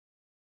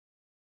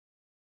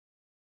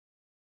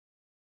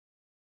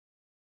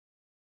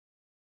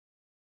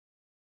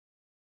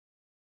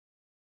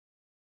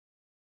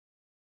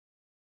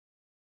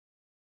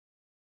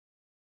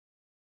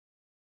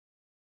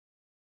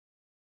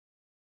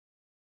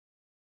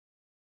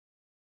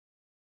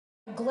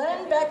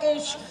Glenn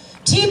Beckish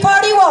Tea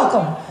Party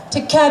welcome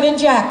to Kevin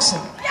Jackson.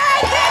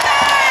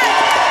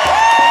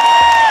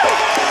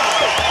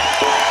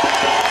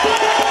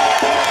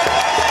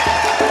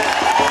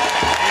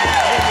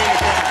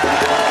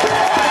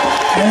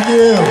 Thank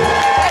you.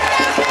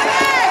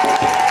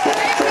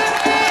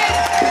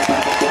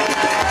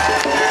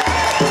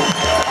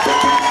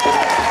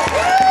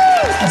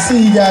 I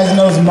see you guys in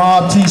those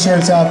mob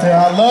t-shirts out there.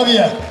 I love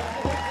you.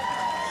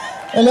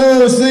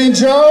 Hello, St.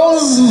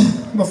 Charles.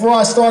 Before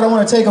I start, I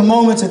want to take a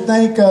moment to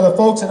thank the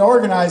folks that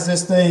organized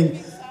this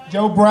thing,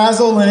 Joe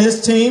Brazel and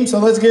his team, so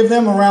let's give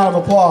them a round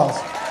of applause.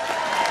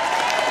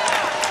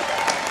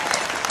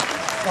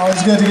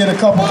 Always good to get a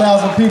couple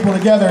thousand people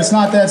together. It's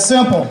not that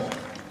simple.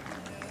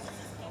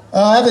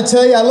 I have to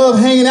tell you, I love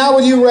hanging out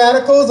with you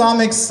radicals.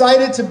 I'm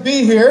excited to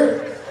be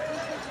here.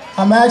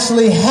 I'm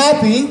actually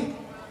happy.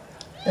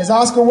 As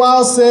Oscar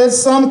Wilde said,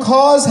 some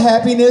cause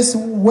happiness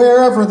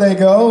wherever they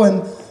go,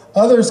 and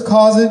others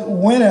cause it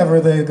whenever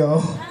they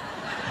go.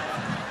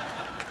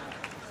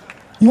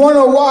 You want to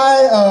know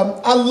why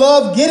I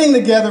love getting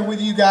together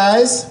with you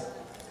guys,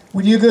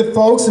 with you good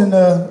folks, and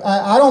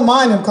I don't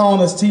mind them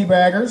calling us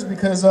teabaggers,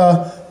 because,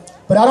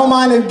 but I don't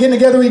mind getting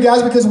together with you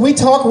guys because we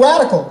talk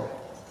radical.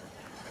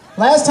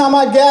 Last time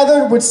I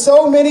gathered with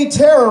so many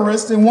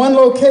terrorists in one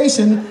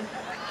location,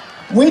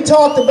 we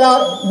talked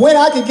about when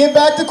I could get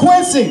back to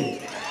Quincy.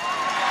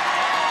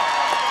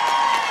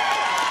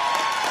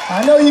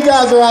 I know you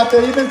guys are out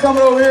there. You've been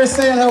coming over here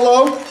saying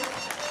hello.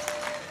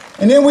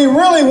 And then we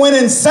really went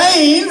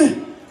insane,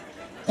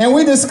 and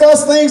we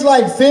discussed things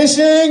like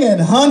fishing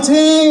and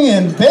hunting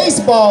and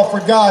baseball,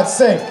 for God's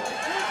sake.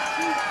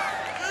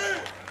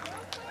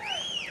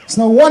 It's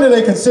no wonder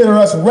they consider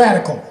us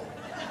radical.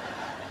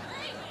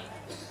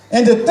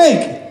 And to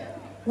think,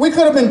 we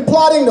could have been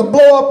plotting to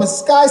blow up a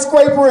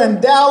skyscraper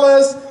in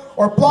Dallas,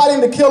 or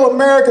plotting to kill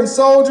American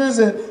soldiers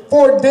at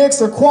Fort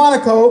Dix or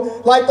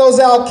Quantico, like those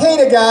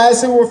Al-Qaeda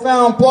guys who were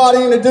found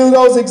plotting to do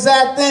those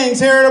exact things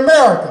here in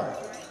America.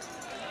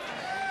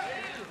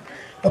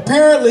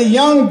 Apparently,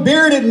 young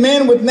bearded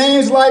men with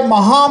names like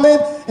Muhammad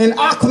and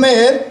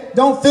Ahmed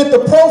don't fit the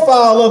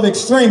profile of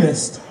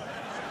extremists.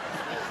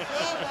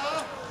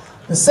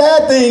 The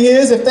sad thing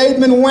is, if they'd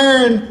been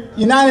wearing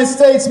United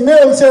States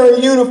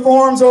military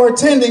uniforms or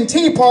attending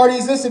tea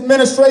parties, this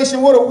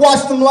administration would have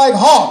watched them like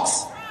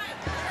hawks.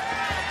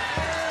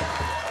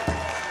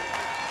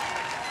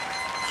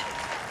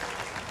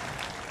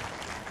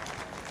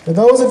 For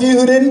those of you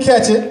who didn't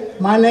catch it,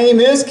 my name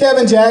is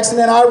Kevin Jackson,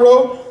 and I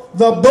wrote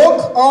the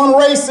book on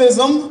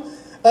racism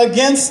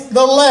against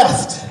the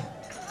left.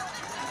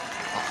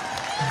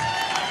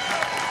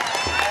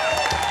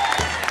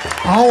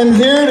 I am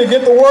here to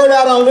get the word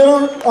out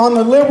on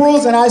the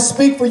liberals, and I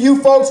speak for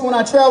you folks when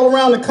I travel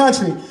around the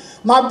country.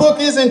 My book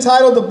is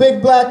entitled The Big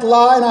Black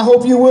Lie, and I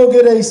hope you will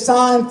get a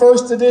signed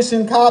first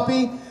edition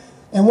copy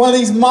and one of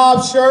these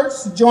mob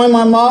shirts, Join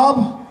My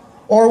Mob,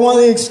 or one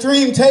of the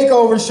Extreme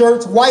Takeover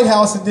shirts, White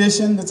House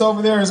edition, that's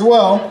over there as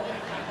well.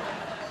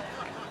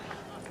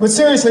 But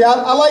seriously,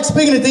 I like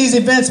speaking at these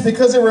events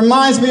because it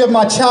reminds me of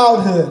my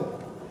childhood.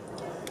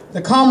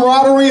 The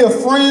camaraderie of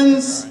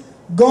friends,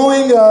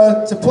 going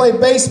to play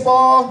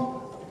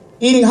baseball,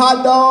 eating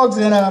hot dogs,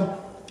 and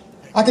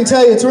I can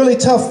tell you it's really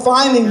tough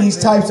finding these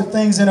types of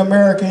things in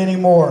America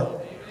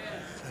anymore.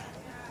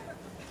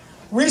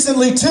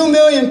 Recently, 2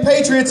 million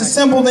patriots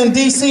assembled in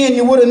D.C., and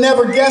you would have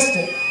never guessed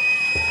it.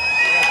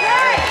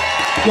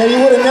 Yeah, you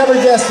would have never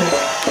guessed it.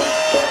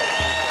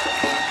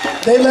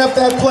 They left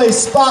that place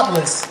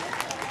spotless.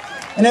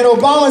 And at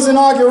Obama's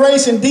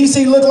inauguration,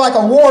 D.C. looked like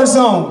a war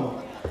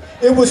zone.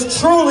 It was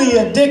truly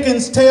a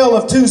Dickens tale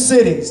of two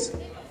cities.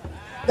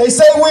 They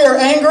say we are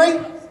angry.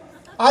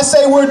 I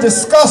say we're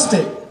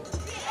disgusted.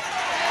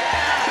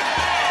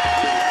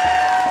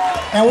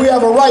 And we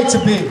have a right to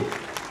be.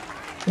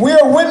 We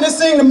are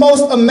witnessing the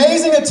most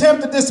amazing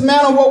attempt to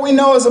dismantle what we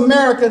know as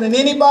America in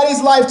anybody's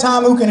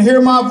lifetime who can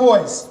hear my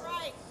voice.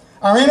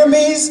 Our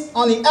enemies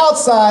on the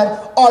outside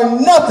are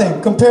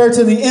nothing compared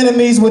to the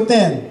enemies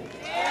within.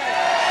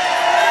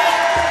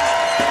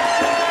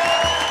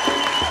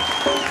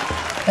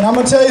 And I'm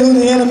going to tell you who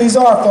the enemies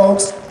are,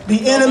 folks.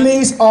 The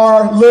enemies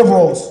are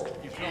liberals.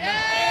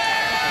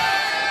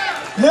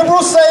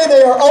 Liberals say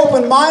they are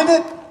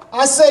open-minded.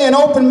 I say an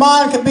open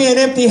mind can be an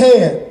empty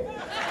head.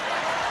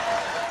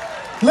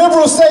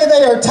 Liberals say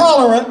they are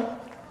tolerant,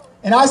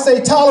 and I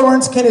say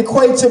tolerance can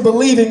equate to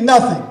believing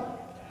nothing.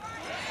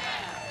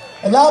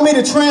 Allow me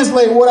to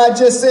translate what I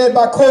just said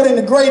by quoting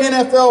the great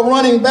NFL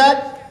running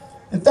back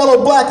and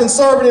fellow black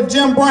conservative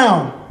Jim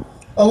Brown.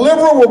 A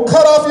liberal will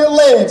cut off your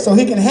leg so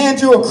he can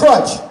hand you a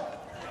crutch.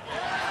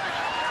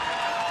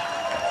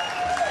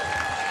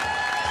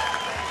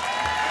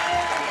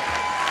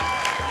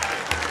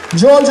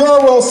 George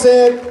Orwell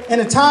said,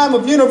 in a time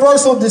of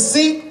universal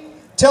deceit,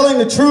 telling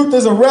the truth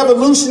is a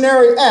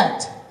revolutionary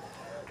act.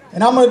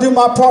 And I'm going to do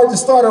my part to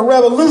start a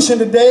revolution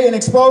today and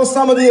expose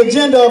some of the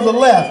agenda of the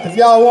left, if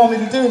y'all want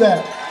me to do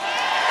that.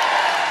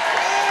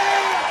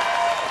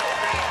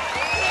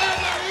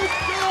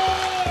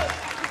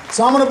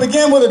 So I'm going to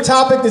begin with a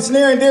topic that's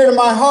near and dear to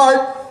my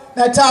heart.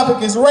 That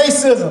topic is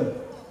racism.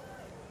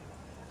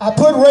 I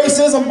put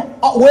racism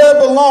where it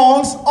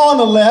belongs, on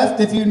the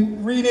left, if you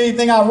read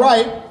anything I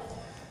write.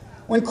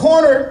 When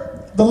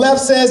cornered, the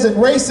left says that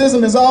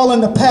racism is all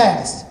in the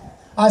past.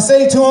 I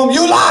say to him,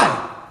 you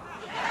lie!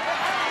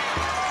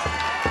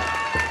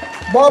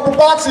 Barbara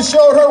Boxer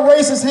showed her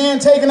racist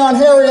hand taken on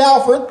Harry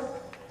Alford,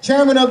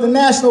 chairman of the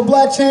National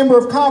Black Chamber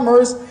of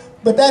Commerce,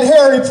 but that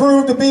Harry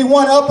proved to be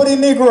one uppity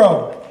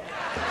Negro.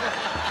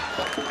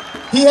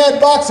 He had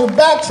Boxer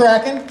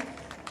backtracking,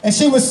 and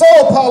she was so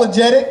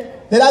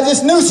apologetic that I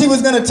just knew she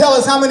was going to tell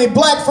us how many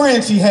black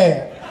friends she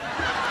had.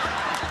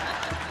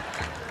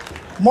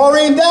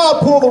 Maureen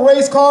Dowd pulled the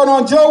race card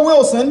on Joe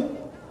Wilson.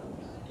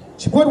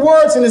 She put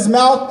words in his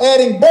mouth,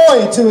 adding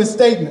boy to his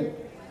statement.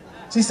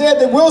 She said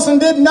that Wilson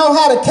didn't know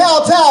how to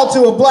kowtow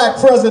to a black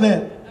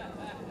president.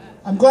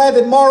 I'm glad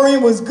that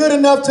Maureen was good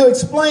enough to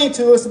explain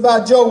to us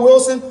about Joe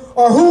Wilson,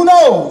 or who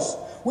knows,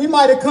 we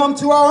might have come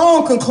to our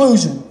own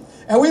conclusion,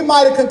 and we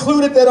might have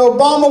concluded that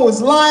Obama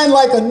was lying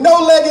like a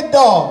no-legged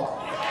dog.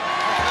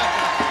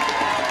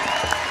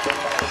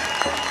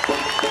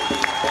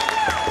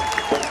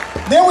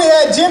 Then we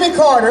had Jimmy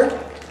Carter,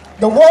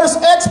 the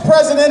worst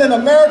ex-president in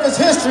America's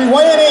history,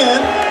 weighing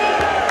in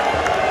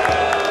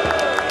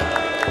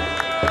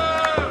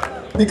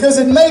because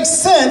it makes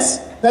sense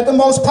that the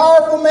most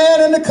powerful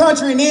man in the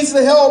country needs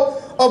the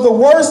help of the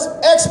worst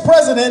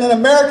ex-president in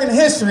American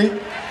history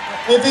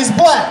if he's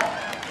black.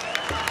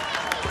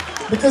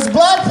 Because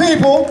black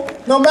people,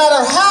 no matter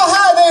how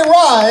high they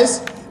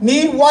rise,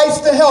 need whites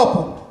to help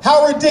them.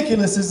 How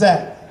ridiculous is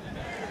that?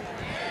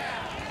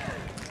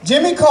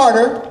 Jimmy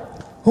Carter,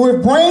 who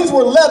if brains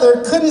were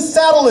leather couldn't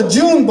saddle a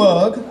June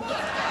bug,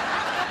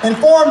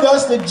 informed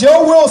us that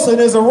Joe Wilson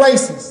is a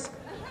racist.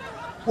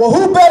 Well,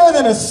 who better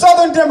than a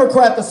Southern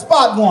Democrat to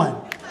spot one?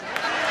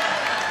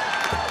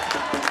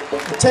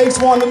 It takes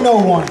one to know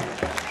one.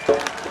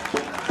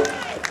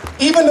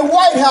 Even the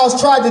White House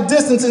tried to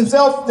distance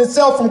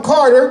itself from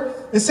Carter,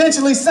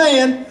 essentially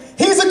saying,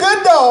 he's a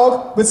good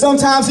dog, but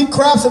sometimes he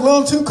craps a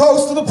little too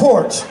close to the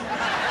porch.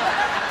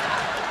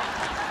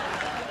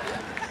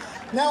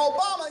 Now,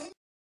 Obama